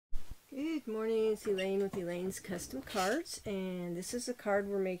Good morning, it's Elaine with Elaine's Custom Cards, and this is a card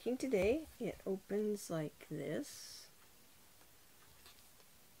we're making today. It opens like this.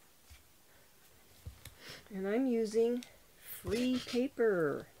 And I'm using free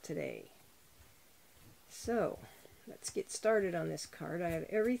paper today. So, let's get started on this card. I have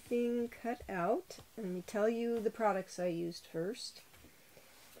everything cut out. Let me tell you the products I used first.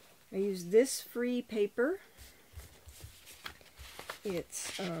 I used this free paper.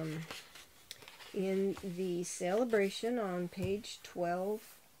 It's in the celebration on page 12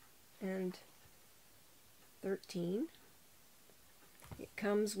 and 13. It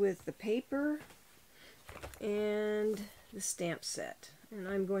comes with the paper and the stamp set. And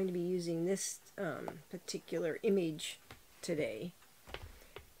I'm going to be using this particular image today.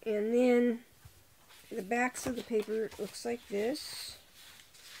 And then the backs of the paper looks like this.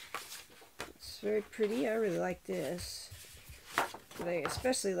 It's very pretty. I really like this. But I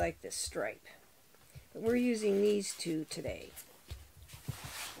especially like this stripe. But we're using these two today.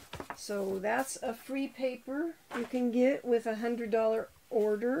 So that's a free paper you can get with a $100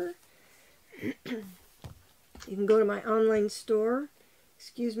 order. You can go to my online store.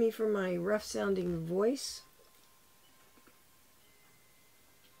 Excuse me for my rough sounding voice.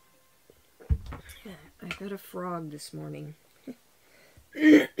 I got a frog this morning.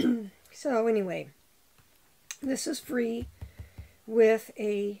 So anyway, this is free with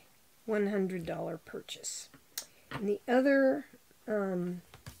a $100 purchase. And the other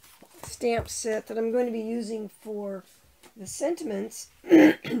stamp set that I'm going to be using for the sentiments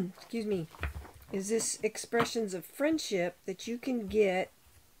excuse me, is this Expressions of Friendship that you can get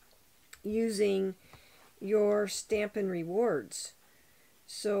using your Stampin' rewards.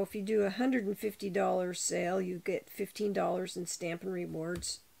 So if you do a $150 sale, you get $15 in Stampin'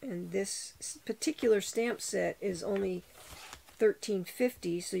 rewards, and this particular stamp set is only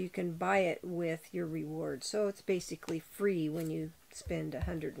 $13.50, so you can buy it with your reward. So it's basically free when you spend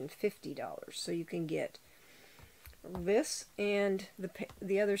 $150. So you can get this and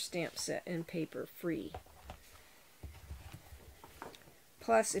the other stamp set and paper free.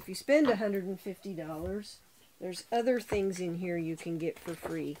 Plus, if you spend $150, there's other things in here you can get for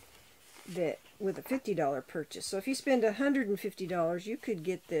free that with a $50 purchase. So if you spend $150, you could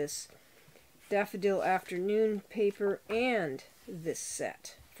get this Daffodil Afternoon paper and this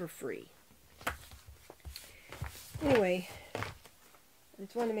set for free. Anyway, I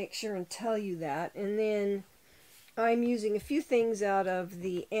just want to make sure and tell you that. And then I'm using a few things out of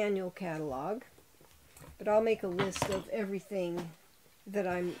the annual catalog, but I'll make a list of everything that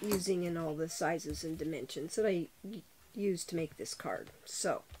I'm using in all the sizes and dimensions that I use to make this card.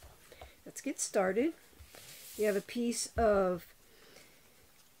 So let's get started. You have a piece of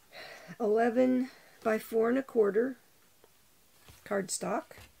 11 by 4 1/4 cardstock,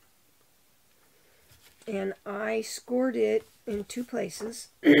 and I scored it in two places.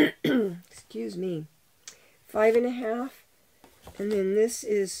 Excuse me, 5 1/2, and then this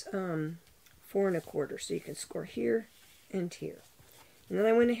is 4 1/4, so you can score here and here. And then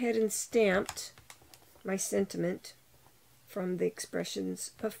I went ahead and stamped my sentiment from the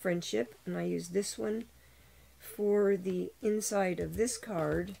Expressions of Friendship, and I used this one for the inside of this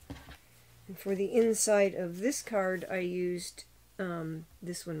card. And for the inside of this card, I used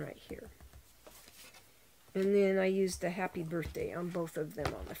this one right here. And then I used a happy birthday on both of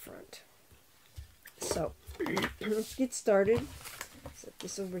them on the front. So, let's get started. Set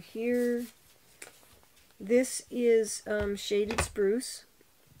this over here. This is shaded spruce.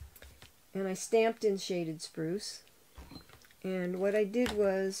 And I stamped in shaded spruce. And what I did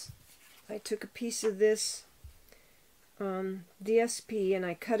was, I took a piece of this DSP and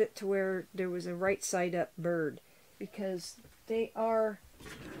I cut it to where there was a right side up bird, because they are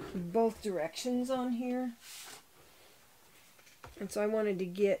both directions on here, and so I wanted to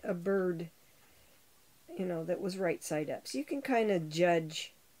get a bird, you know, that was right side up. So you can kind of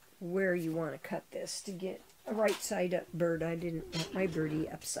judge where you want to cut this to get a right side up bird. I didn't want my birdie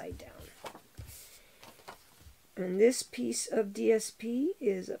upside down. And this piece of DSP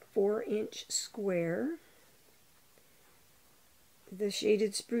is a 4-inch square. The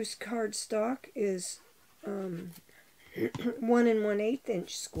shaded spruce cardstock is 1 1/8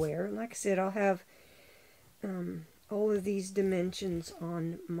 inch square. And like I said, I'll have all of these dimensions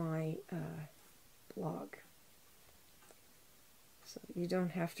on my blog, so you don't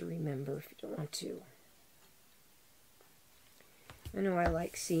have to remember if you don't want to. I know I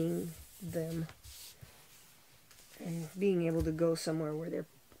like seeing them and being able to go somewhere where they're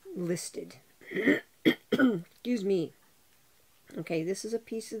listed. Excuse me. Okay, this is a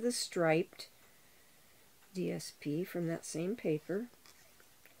piece of the striped DSP from that same paper.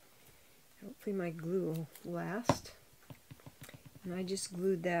 hopefully my glue will last. And I just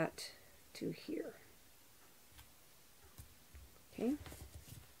glued that to here. Okay,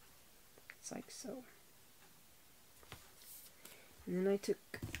 it's like so. And then I took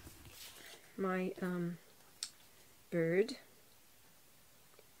my bird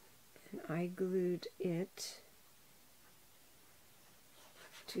and I glued it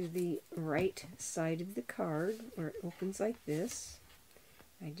to the right side of the card where it opens like this.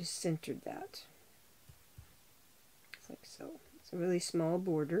 I just centered that. It's like so. It's a really small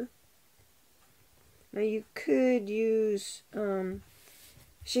border. Now you could use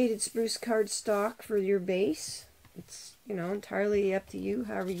shaded spruce cardstock for your base. It's, you know, entirely up to you,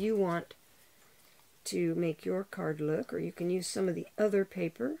 however you want to make your card look, or you can use some of the other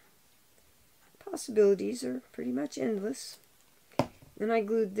paper. Possibilities are pretty much endless. Then I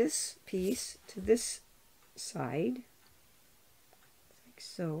glued this piece to this side, like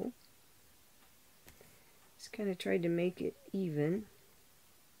so. Just kind of tried to make it even,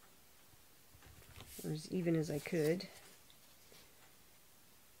 or as even as I could.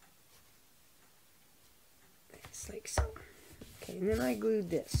 It's like so. Okay, and then I glued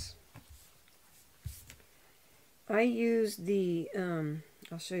this. I used the,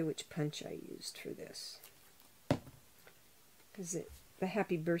 I'll show you which punch I used for this, because the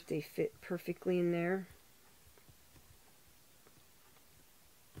happy birthday fit perfectly in there.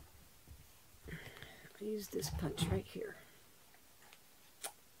 I used this punch right here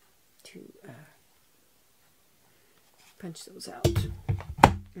to punch those out.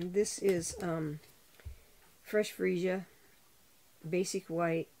 And this is Fresh Freesia, basic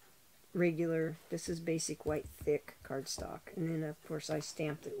white, regular. This is basic white thick cardstock. And then of course I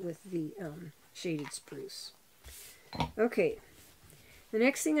stamped it with the shaded spruce. Okay, the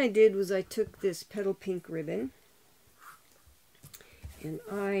next thing I did was I took this petal pink ribbon and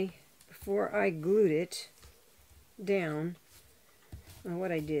before I glued it down,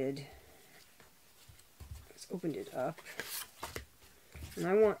 what I did is opened it up, and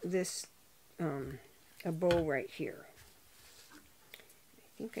I want this a bow right here. I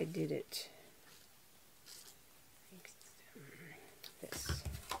think I did it this.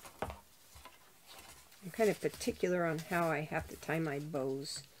 I'm kind of particular on how I have to tie my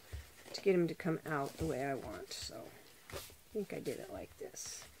bows to get them to come out the way I want, so I think I did it like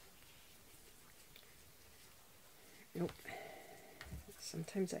this. Nope.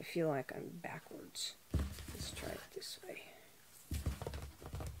 Sometimes I feel like I'm backwards. Let's try it this way.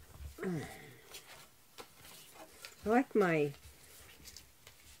 I like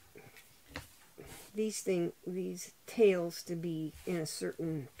these tails to be in a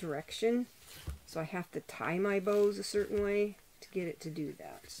certain direction, so I have to tie my bows a certain way to get it to do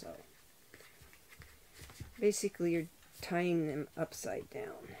that. So basically you're tying them upside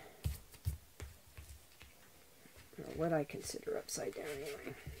down, or what I consider upside down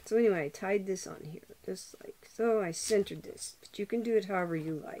anyway. So anyway, I tied this on here just like so. I centered this, but you can do it however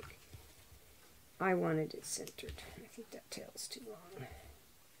you like. I wanted it centered. I think that tail's too long.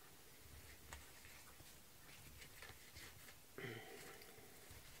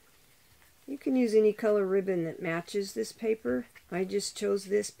 You can use any color ribbon that matches this paper. I just chose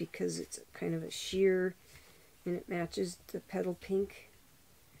this because it's kind of a sheer and it matches the petal pink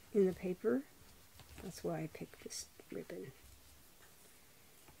in the paper. That's why I picked this ribbon.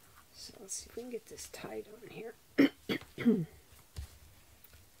 So let's see if we can get this tied on here.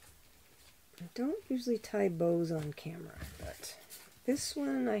 I don't usually tie bows on camera, but this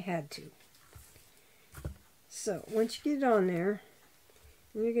one I had to. So once you get it on there,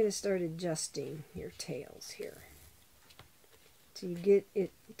 you're going to start adjusting your tails here so you get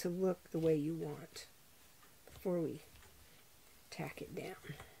it to look the way you want before we tack it down.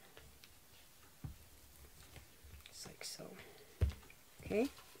 Just like so. Okay?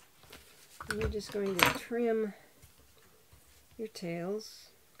 And you're just going to trim your tails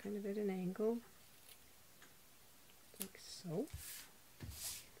kind of at an angle, like so.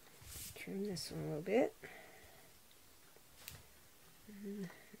 Trim this one a little bit. And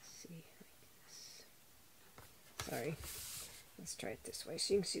let's see, like this. Sorry, let's try it this way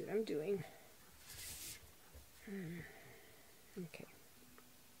so you can see what I'm doing. Okay.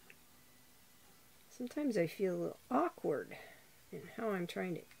 Sometimes I feel a little awkward in how I'm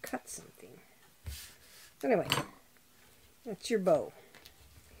trying to cut something. Anyway, that's your bow.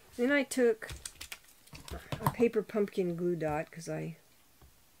 Then I took a paper pumpkin glue dot because I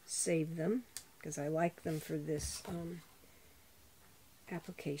saved them, because I like them for this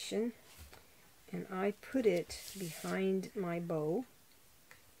application, and I put it behind my bow,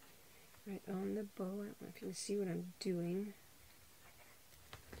 right on the bow. I don't know if you can see what I'm doing.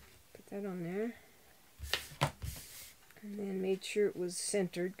 Put that on there. And then made sure it was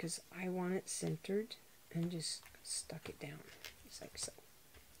centered because I want it centered, and just stuck it down just like so.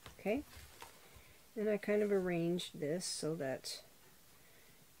 Okay, then I kind of arranged this so that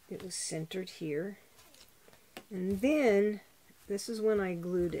it was centered here, and then this is when I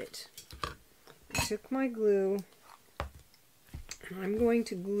glued it. I took my glue and I'm going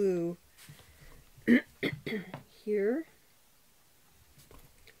to glue here,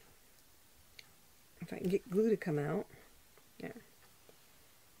 if I can get glue to come out. There.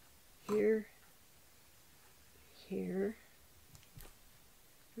 Here, here.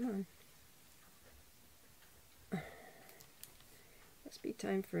 Come on. Must be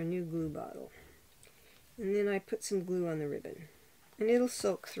time for a new glue bottle. And then I put some glue on the ribbon. And it'll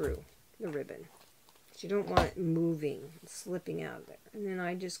soak through the ribbon. But you don't want it moving, slipping out of there. And then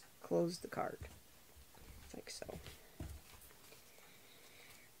I just close the card. Like so.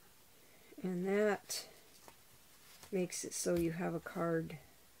 And that makes it so you have a card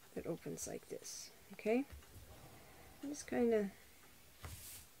that opens like this. Okay? Just kind of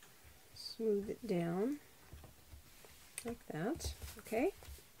smooth it down like that. Okay?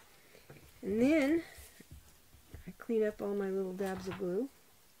 And then I clean up all my little dabs of glue.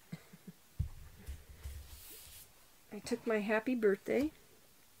 I took my happy birthday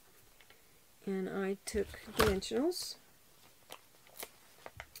and I took dimensionals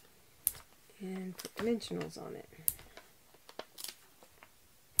and put dimensionals on it.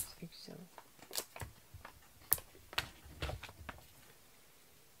 Like so.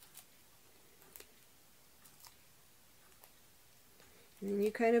 And then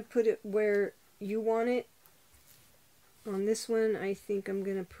you kind of put it where you want it. On this one, I think I'm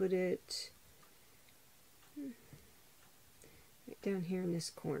going to put it right down here in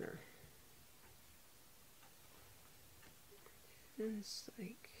this corner. Just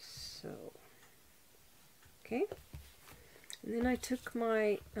like so. Okay. And then I took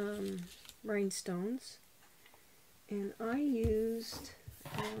my rhinestones and I used,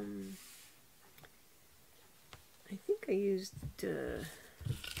 I think I used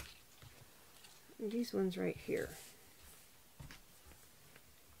these ones right here.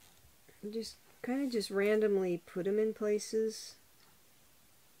 And just kind of just randomly put them in places.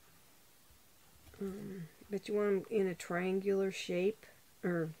 But you want them in a triangular shape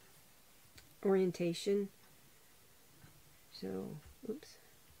or orientation. So, oops.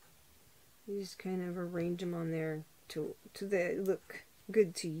 You just kind of arrange them on there to they look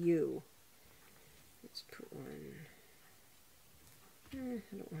good to you. Let's put one. I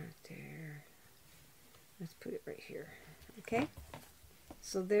don't want it there. Let's put it right here. Okay?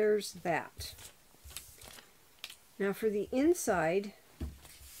 So there's that. Now for the inside,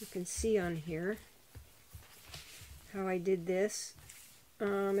 you can see on here how I did this.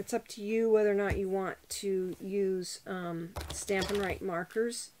 It's up to you whether or not you want to use Stampin' Right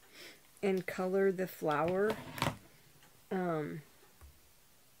markers and color the flower, or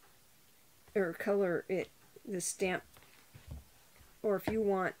color it, the stamp, or if you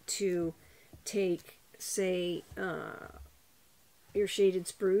want to take, say, your shaded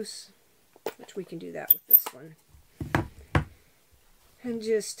spruce, which we can do that with this one, and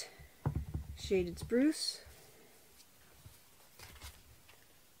just shaded spruce.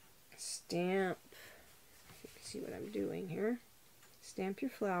 Stamp, you can see what I'm doing here. Stamp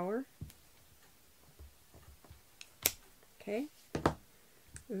your flower. Okay.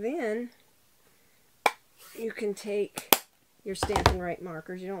 Then you can take your Stampin' Right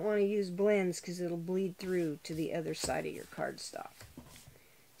markers. You don't want to use blends because it'll bleed through to the other side of your cardstock.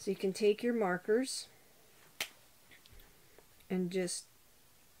 So you can take your markers and just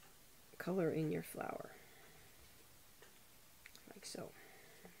color in your flower. Like so.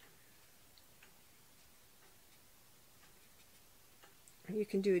 You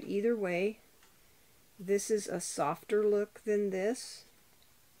can do it either way. This is a softer look than this,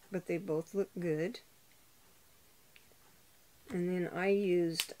 but they both look good. And then I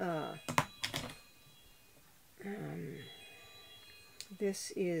used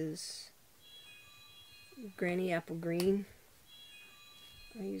this is Granny Apple Green.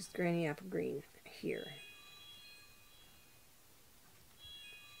 I used Granny Apple Green here.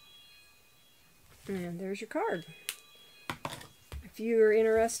 And there's your card. If you are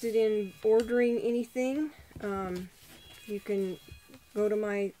interested in ordering anything, you can go to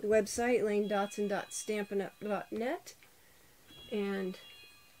my website, elainescustomcards.stampin.net, and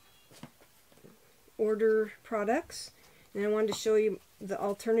order products. And I wanted to show you the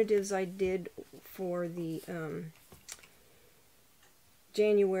alternatives I did for the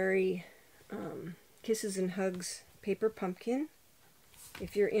January Kisses and Hugs paper pumpkin.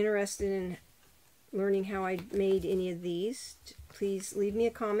 If you're interested in learning how I made any of these, please leave me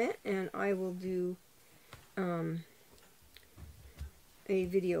a comment and I will do a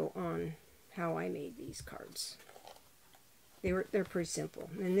video on how I made these cards. They're pretty simple.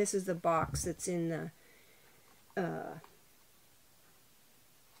 And this is the box that's in the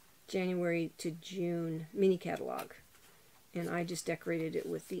January to June mini catalog. And I just decorated it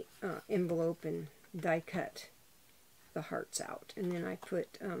with the envelope and die cut the hearts out. And then I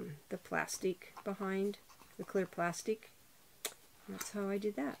put the plastic behind, the clear plastic. That's how I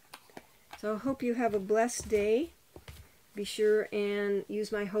did that. So I hope you have a blessed day. Be sure and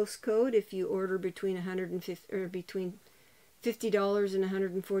use my host code if you order between $50 and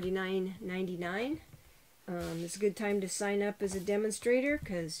 $149.99. It's a good time to sign up as a demonstrator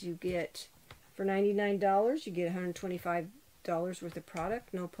because you get, for $99, you get $125 worth of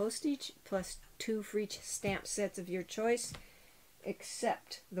product, no postage, plus 2 free stamp sets of your choice,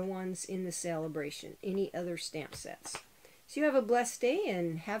 except the ones in the celebration, any other stamp sets. So you have a blessed day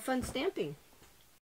and have fun stamping.